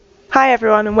Hi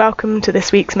everyone and welcome to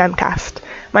this week's Memcast.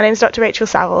 My name is Dr. Rachel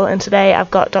Saville and today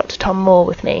I've got Dr. Tom Moore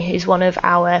with me, who's one of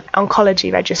our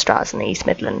oncology registrars in the East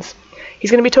Midlands.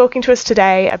 He's going to be talking to us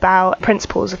today about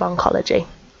principles of oncology.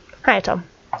 Hi Tom.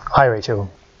 Hi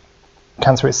Rachel.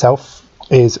 Cancer itself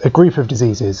is a group of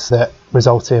diseases that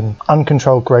result in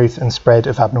uncontrolled growth and spread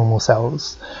of abnormal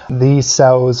cells. These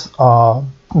cells are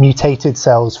mutated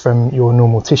cells from your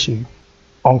normal tissue.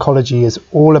 Oncology is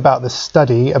all about the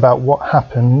study about what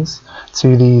happens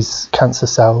to these cancer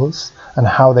cells and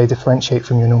how they differentiate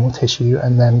from your normal tissue,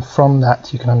 and then from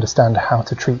that you can understand how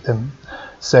to treat them.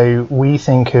 So we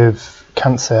think of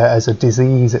cancer as a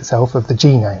disease itself of the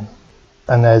genome,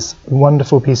 and there's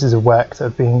wonderful pieces of work that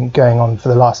have been going on for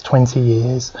the last 20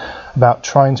 years about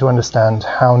trying to understand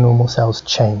how normal cells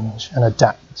change and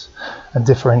adapt and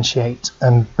differentiate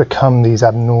and become these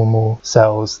abnormal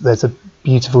cells. There's a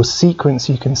beautiful sequence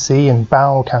you can see in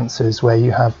bowel cancers where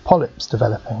you have polyps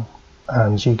developing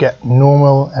and you get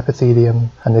normal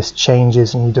epithelium, and this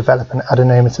changes and you develop an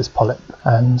adenomatous polyp,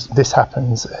 and this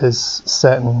happens as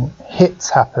certain hits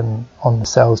happen on the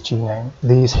cell's genome.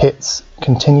 These hits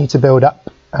continue to build up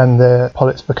and the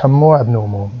polyps become more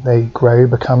abnormal. They grow,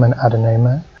 become an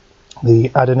adenoma. The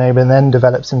adenoma then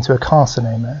develops into a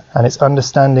carcinoma, and it's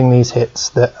understanding these hits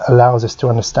that allows us to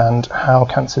understand how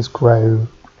cancers grow,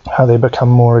 how they become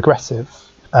more aggressive.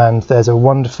 And there's a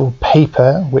wonderful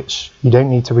paper, which you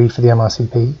don't need to read for the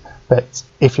MRCP, but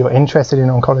if you're interested in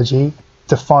oncology,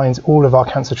 defines all of our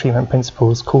cancer treatment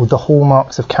principles, called The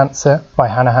Hallmarks of Cancer by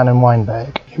Hanahan and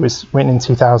Weinberg. It was written in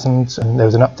 2000 and there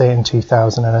was an update in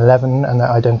 2011, and that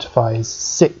identifies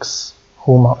 6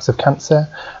 hallmarks of cancer,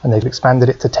 and they've expanded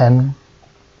it to 10.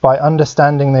 By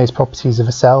understanding those properties of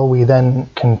a cell, we then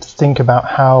can think about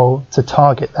how to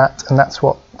target that, and that's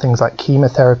what things like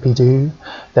chemotherapy do.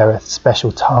 There are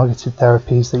special targeted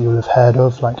therapies that you'll have heard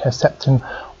of, like Herceptin,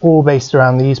 all based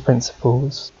around these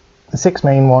principles. The 6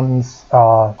 main ones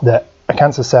are that a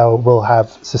cancer cell will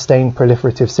have sustained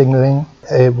proliferative signaling,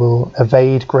 it will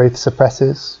evade growth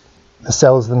suppressors, the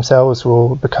cells themselves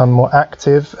will become more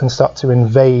active and start to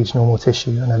invade normal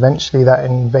tissue, and eventually that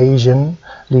invasion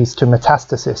leads to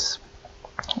metastasis.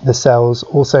 The cells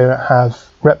also have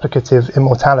replicative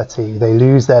immortality. They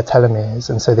lose their telomeres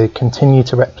and so they continue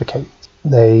to replicate.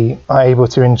 They are able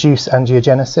to induce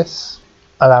angiogenesis,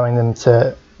 allowing them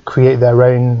to create their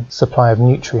own supply of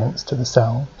nutrients to the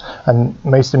cell, and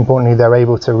most importantly they're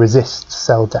able to resist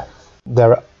cell death.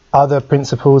 There are other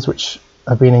principles which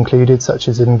have been included, such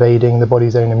as invading the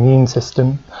body's own immune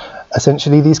system.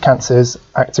 Essentially these cancers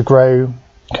act to grow,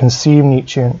 consume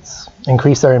nutrients,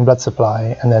 increase their own blood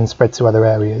supply, and then spread to other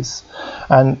areas.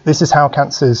 And this is how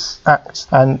cancers act,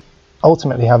 and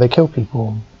ultimately how they kill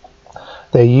people.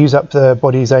 They use up the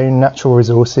body's own natural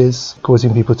resources,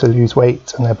 causing people to lose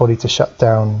weight and their body to shut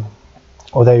down.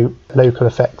 Although local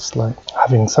effects like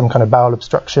having some kind of bowel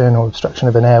obstruction or obstruction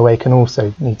of an airway can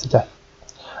also lead to death.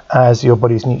 As your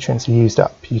body's nutrients are used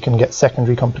up, you can get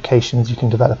secondary complications, you can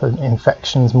develop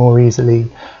infections more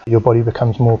easily, your body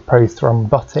becomes more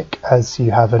prothrombotic as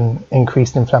you have an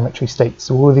increased inflammatory state.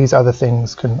 So all of these other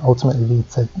things can ultimately lead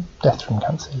to death from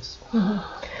cancers. Mm-hmm.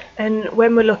 And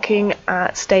when we're looking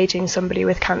at staging somebody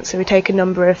with cancer, we take a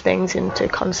number of things into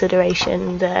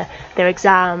consideration, their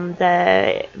exam,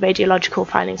 their radiological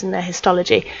findings and their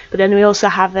histology, but then we also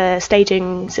have a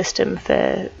staging system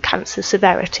for cancer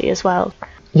severity as well.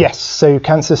 Yes, so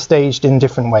cancer is staged in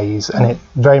different ways, and it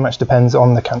very much depends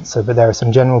on the cancer, but there are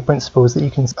some general principles that you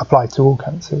can apply to all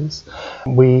cancers.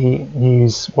 We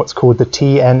use what's called the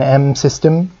TNM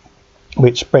system,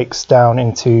 which breaks down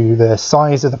into the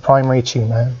size of the primary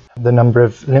tumour, the number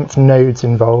of lymph nodes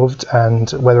involved, and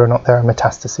whether or not there are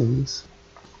metastases.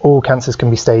 All cancers can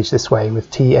be staged this way with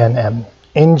TNM.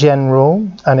 In general,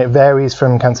 and it varies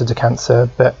from cancer to cancer,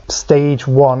 but stage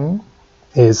 1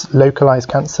 is localized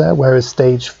cancer, whereas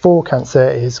stage 4 cancer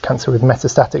is cancer with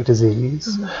metastatic disease.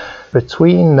 Mm-hmm.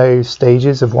 Between those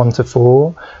stages of 1 to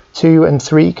 4, 2 and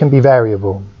 3 can be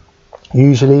variable.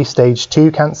 Usually stage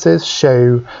 2 cancers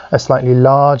show a slightly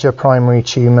larger primary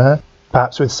tumour,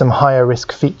 perhaps with some higher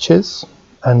risk features,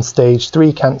 and stage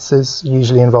 3 cancers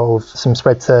usually involve some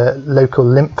spread to local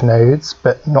lymph nodes,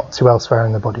 but not to elsewhere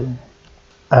in the body.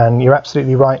 And you're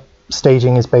absolutely right,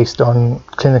 staging is based on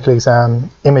clinical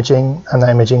exam imaging, and that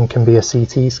imaging can be a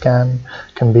CT scan,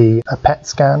 can be a PET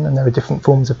scan, and there are different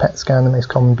forms of PET scan, the most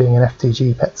common being an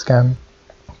FDG PET scan.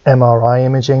 MRI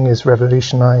imaging has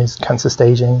revolutionised cancer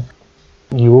staging.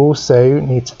 You also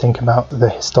need to think about the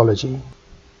histology.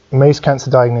 Most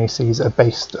cancer diagnoses are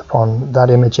based upon that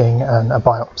imaging and a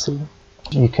biopsy.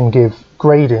 You can give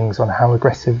gradings on how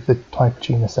aggressive the type of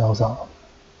tumour cells are.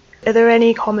 Are there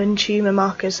any common tumour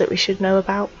markers that we should know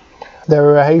about? There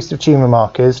are a host of tumour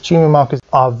markers. Tumour markers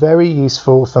are very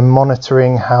useful for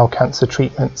monitoring how cancer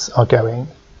treatments are going.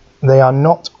 They are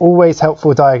not always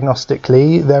helpful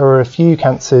diagnostically. There are a few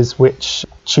cancers which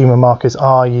tumour markers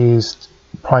are used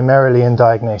primarily in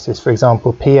diagnosis. For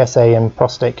example, PSA in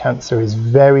prostate cancer is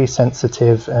very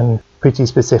sensitive and pretty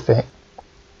specific.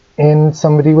 In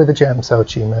somebody with a germ cell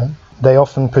tumour, they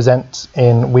often present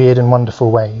in weird and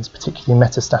wonderful ways, particularly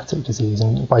metastatic disease.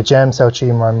 And by germ cell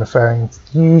tumour, I'm referring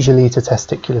usually to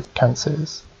testicular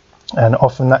cancers. And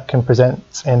often that can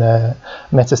present in a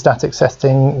metastatic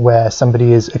setting where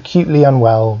somebody is acutely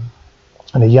unwell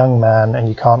and a young man, and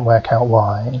you can't work out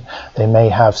why. They may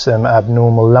have some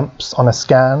abnormal lumps on a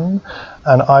scan,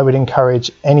 and I would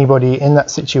encourage anybody in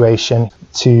that situation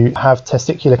to have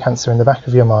testicular cancer in the back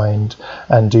of your mind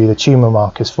and do the tumour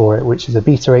markers for it, which is a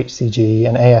beta HCG,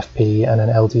 an AFP and an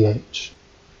LDH.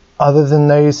 Other than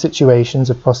those situations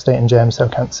of prostate and germ cell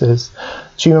cancers,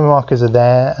 tumour markers are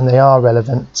there and they are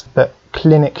relevant, but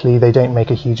clinically they don't make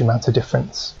a huge amount of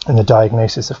difference in the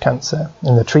diagnosis of cancer.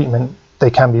 In the treatment, they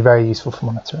can be very useful for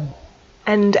monitoring.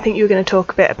 And I think you were going to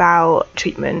talk a bit about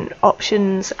treatment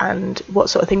options and what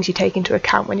sort of things you take into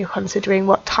account when you're considering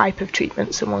what type of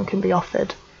treatment someone can be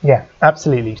offered. Yeah,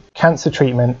 absolutely. Cancer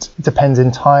treatment depends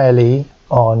entirely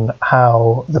on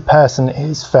how the person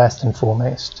is first and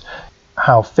foremost,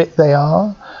 how fit they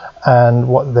are and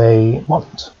what they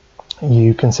want.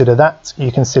 You consider that,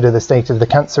 you consider the state of the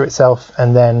cancer itself,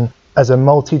 and then as a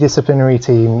multidisciplinary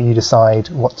team, you decide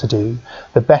what to do.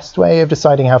 The best way of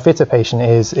deciding how fit a patient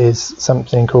is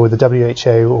something called the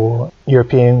WHO or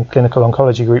European Clinical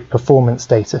Oncology Group Performance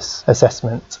Status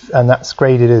Assessment, and that's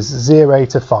graded as 0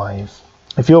 to 5.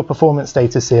 If your performance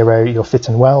status 0, you're fit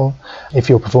and well. If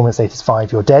your performance status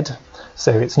 5, you're dead.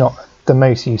 So it's not the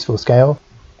most useful scale.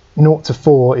 0 to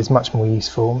 4 is much more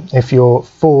useful. If you're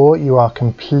 4, you are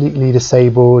completely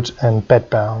disabled and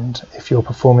bedbound. If your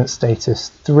performance status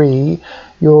 3,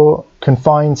 you're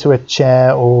confined to a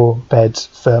chair or bed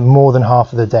for more than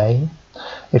half of the day.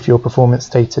 If your performance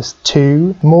status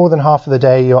 2, more than half of the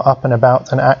day you're up and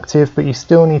about and active, but you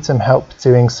still need some help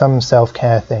doing some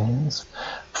self-care things.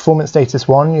 Performance status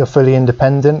 1, you're fully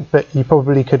independent, but you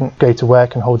probably couldn't go to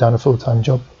work and hold down a full-time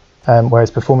job.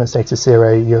 Whereas performance status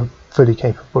 0, you're fully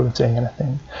capable of doing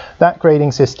anything. That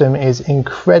grading system is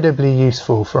incredibly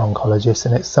useful for oncologists,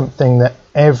 and it's something that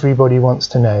everybody wants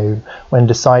to know when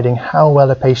deciding how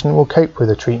well a patient will cope with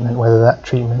a treatment, whether that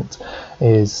treatment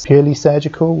is purely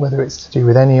surgical, whether it's to do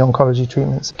with any oncology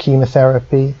treatments,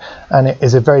 chemotherapy, and it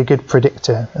is a very good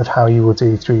predictor of how you will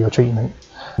do through your treatment.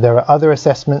 There are other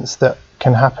assessments that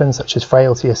can happen, such as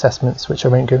frailty assessments, which I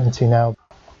won't go into now.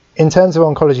 In terms of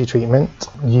oncology treatment,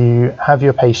 you have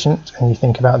your patient and you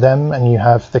think about them, and you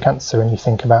have the cancer and you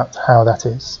think about how that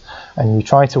is, and you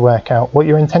try to work out what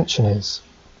your intention is.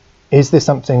 Is this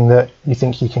something that you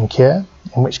think you can cure,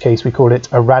 in which case we call it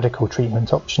a radical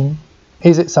treatment option?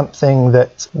 Is it something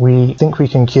that we think we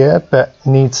can cure but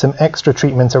needs some extra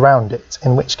treatment around it,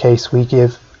 in which case we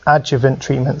give adjuvant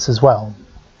treatments as well?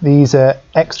 These are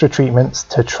extra treatments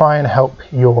to try and help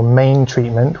your main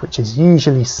treatment, which is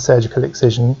usually surgical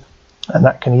excision, and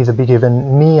that can either be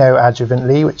given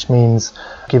neoadjuvantly, which means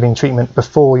giving treatment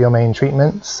before your main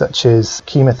treatment, such as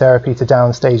chemotherapy to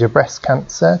downstage a breast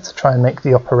cancer to try and make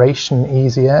the operation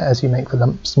easier as you make the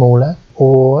lump smaller,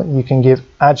 or you can give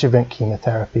adjuvant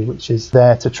chemotherapy, which is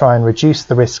there to try and reduce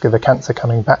the risk of a cancer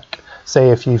coming back,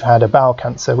 say if you've had a bowel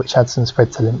cancer which had some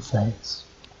spread to lymph nodes.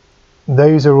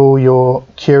 Those are all your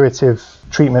curative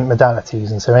treatment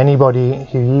modalities, and so anybody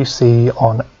who you see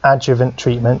on adjuvant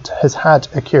treatment has had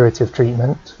a curative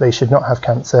treatment. They should not have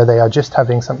cancer, they are just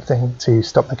having something to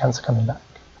stop the cancer coming back.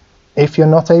 If you're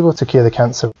not able to cure the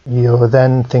cancer, you're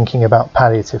then thinking about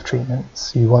palliative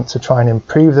treatments. You want to try and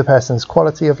improve the person's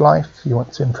quality of life, you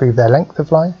want to improve their length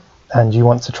of life, and you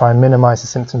want to try and minimise the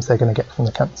symptoms they're going to get from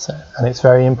the cancer. And it's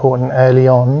very important early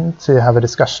on to have a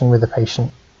discussion with the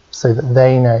patient so that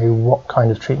they know what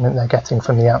kind of treatment they're getting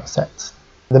from the outset.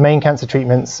 The main cancer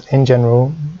treatments in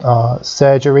general are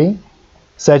surgery.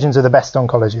 Surgeons are the best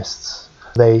oncologists.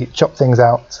 They chop things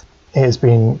out. It has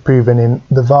been proven in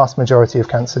the vast majority of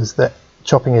cancers that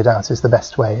chopping it out is the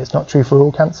best way. It's not true for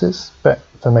all cancers, but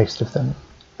for most of them.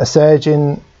 A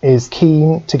surgeon is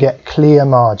keen to get clear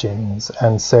margins,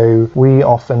 and so we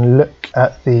often look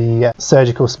at the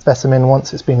surgical specimen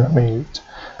once it's been removed.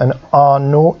 An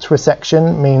R0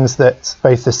 resection means that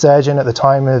both the surgeon at the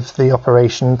time of the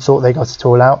operation thought they got it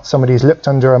all out. Somebody's looked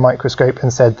under a microscope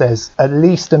and said there's at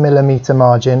least a millimetre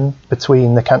margin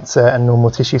between the cancer and normal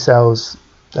tissue cells,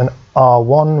 An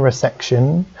R1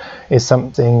 resection is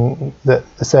something that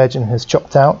the surgeon has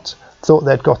chopped out, thought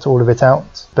they'd got all of it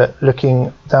out, but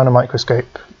looking down a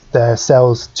microscope, their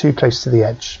cells too close to the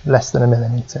edge, less than a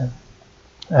millimetre.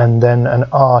 And then an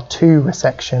R2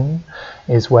 resection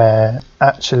is where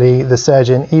actually the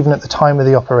surgeon, even at the time of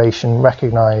the operation,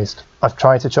 recognised, I've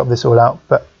tried to chop this all out,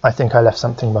 but I think I left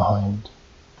something behind.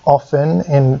 Often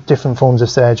in different forms of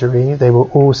surgery, they will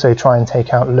also try and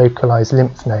take out localised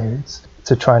lymph nodes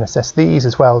to try and assess these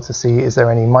as well to see is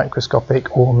there any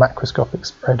microscopic or macroscopic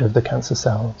spread of the cancer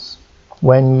cells.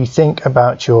 When you think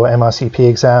about your MRCP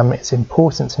exam, it's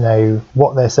important to know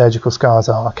what their surgical scars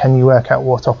are. Can you work out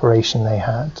what operation they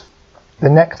had? The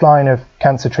next line of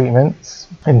cancer treatments,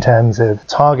 in terms of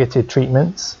targeted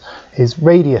treatments, is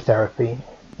radiotherapy.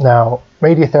 Now,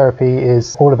 radiotherapy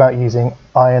is all about using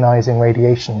ionizing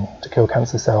radiation to kill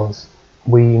cancer cells.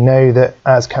 We know that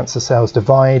as cancer cells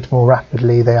divide more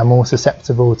rapidly, they are more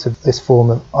susceptible to this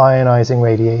form of ionizing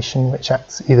radiation, which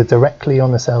acts either directly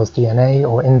on the cell's DNA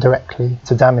or indirectly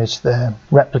to damage their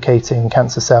replicating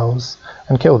cancer cells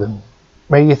and kill them.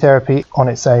 Radiotherapy on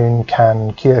its own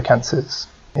can cure cancers.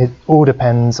 It all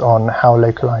depends on how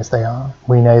localized they are.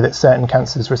 We know that certain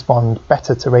cancers respond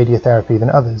better to radiotherapy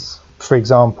than others. For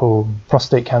example,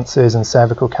 prostate cancers and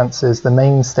cervical cancers, the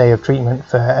mainstay of treatment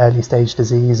for early stage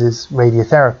disease is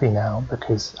radiotherapy now,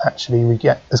 because actually we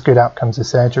get as good outcomes as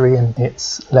surgery and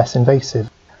it's less invasive.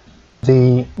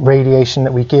 The radiation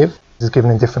that we give is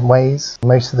given in different ways.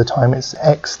 Most of the time it's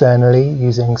externally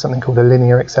using something called a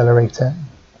linear accelerator,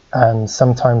 and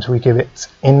sometimes we give it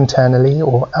internally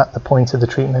or at the point of the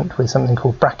treatment with something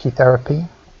called brachytherapy.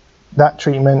 That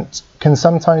treatment can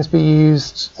sometimes be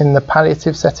used in the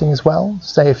palliative setting as well.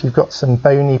 Say if you've got some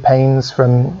bony pains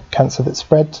from cancer that's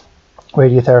spread,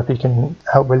 radiotherapy can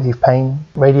help relieve pain.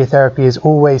 Radiotherapy is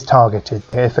always targeted.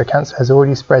 If a cancer has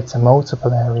already spread to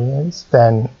multiple areas,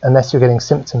 then unless you're getting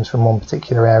symptoms from one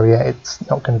particular area, it's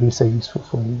not going to be so useful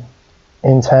for you.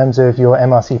 In terms of your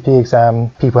MRCP exam,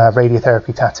 people have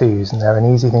radiotherapy tattoos, and they're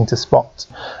an easy thing to spot.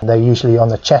 They're usually on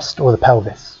the chest or the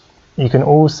pelvis. You can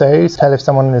also tell if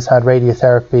someone has had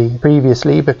radiotherapy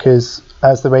previously because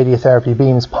as the radiotherapy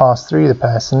beams pass through the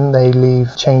person, they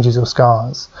leave changes or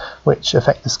scars which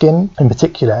affect the skin in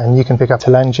particular, and you can pick up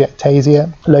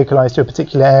telangiectasia localized to a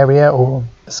particular area, or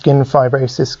skin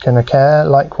fibrosis can occur.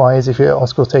 Likewise, if you're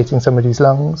auscultating somebody's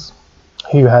lungs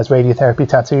who has radiotherapy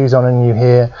tattoos on and you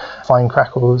hear fine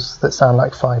crackles that sound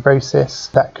like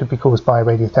fibrosis, that could be caused by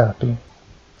radiotherapy.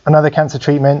 Another cancer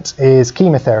treatment is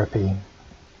chemotherapy.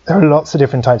 There are lots of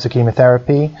different types of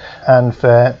chemotherapy, and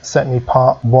for certainly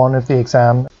part one of the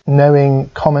exam, knowing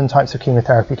common types of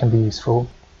chemotherapy can be useful.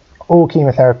 All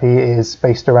chemotherapy is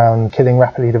based around killing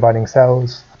rapidly dividing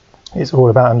cells. It's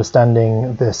all about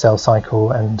understanding the cell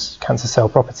cycle and cancer cell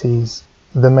properties.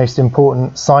 The most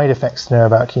important side effects to know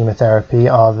about chemotherapy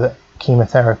are that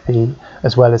chemotherapy,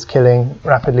 as well as killing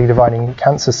rapidly dividing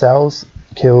cancer cells,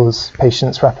 kills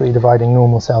patients rapidly dividing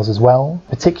normal cells as well,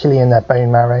 particularly in their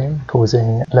bone marrow,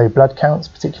 causing low blood counts,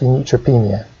 particularly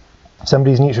neutropenia. If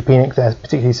somebody's neutropenic, they're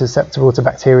particularly susceptible to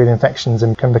bacterial infections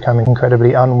and can become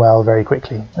incredibly unwell very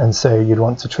quickly, and so you'd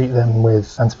want to treat them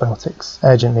with antibiotics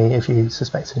urgently if you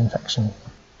suspect an infection.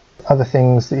 Other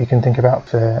things that you can think about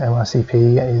for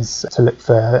MRCP is to look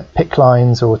for PICC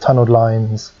lines or tunneled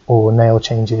lines or nail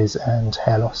changes and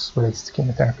hair loss related to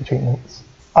chemotherapy treatments.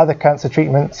 Other cancer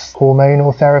treatments,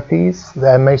 hormonal therapies,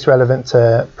 they're most relevant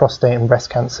to prostate and breast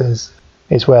cancers.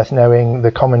 It's worth knowing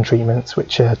the common treatments,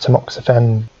 which are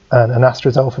tamoxifen and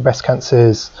anastrozole for breast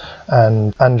cancers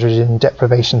and androgen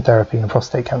deprivation therapy in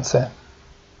prostate cancer.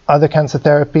 Other cancer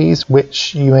therapies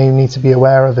which you may need to be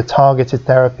aware of are targeted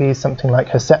therapies. Something like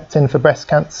Herceptin for breast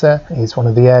cancer is one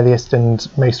of the earliest and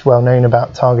most well known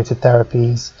about targeted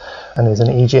therapies and is an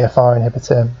EGFR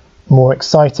inhibitor. More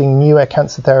exciting newer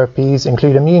cancer therapies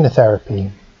include immunotherapy.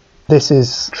 This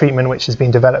is treatment which has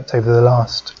been developed over the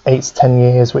last 8 to 10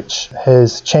 years, which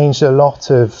has changed a lot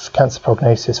of cancer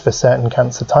prognosis for certain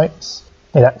cancer types.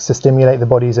 It acts to stimulate the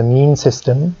body's immune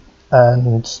system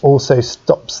and also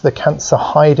stops the cancer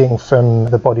hiding from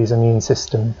the body's immune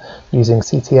system using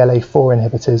CTLA-4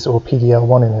 inhibitors or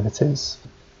PD-L1 inhibitors.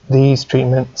 These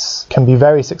treatments can be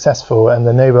very successful, and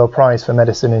the Nobel Prize for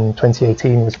Medicine in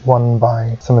 2018 was won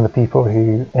by some of the people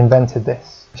who invented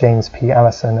this, James P.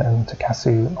 Allison and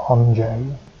Takasu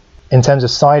Honjo. In terms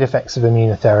of side effects of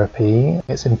immunotherapy,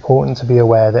 it's important to be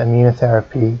aware that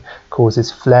immunotherapy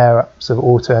causes flare-ups of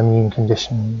autoimmune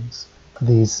conditions.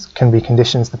 These can be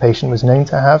conditions the patient was known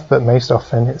to have, but most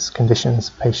often it's conditions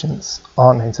patients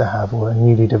aren't known to have or are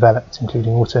newly developed,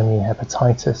 including autoimmune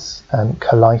hepatitis and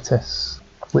colitis.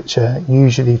 which are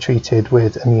usually treated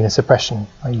with immunosuppression,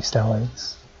 i.e.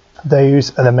 steroids.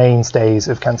 Those are the mainstays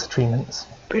of cancer treatments.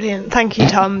 Brilliant. Thank you,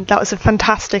 Tom. That was a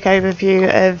fantastic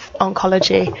overview of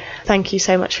oncology. Thank you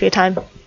so much for your time.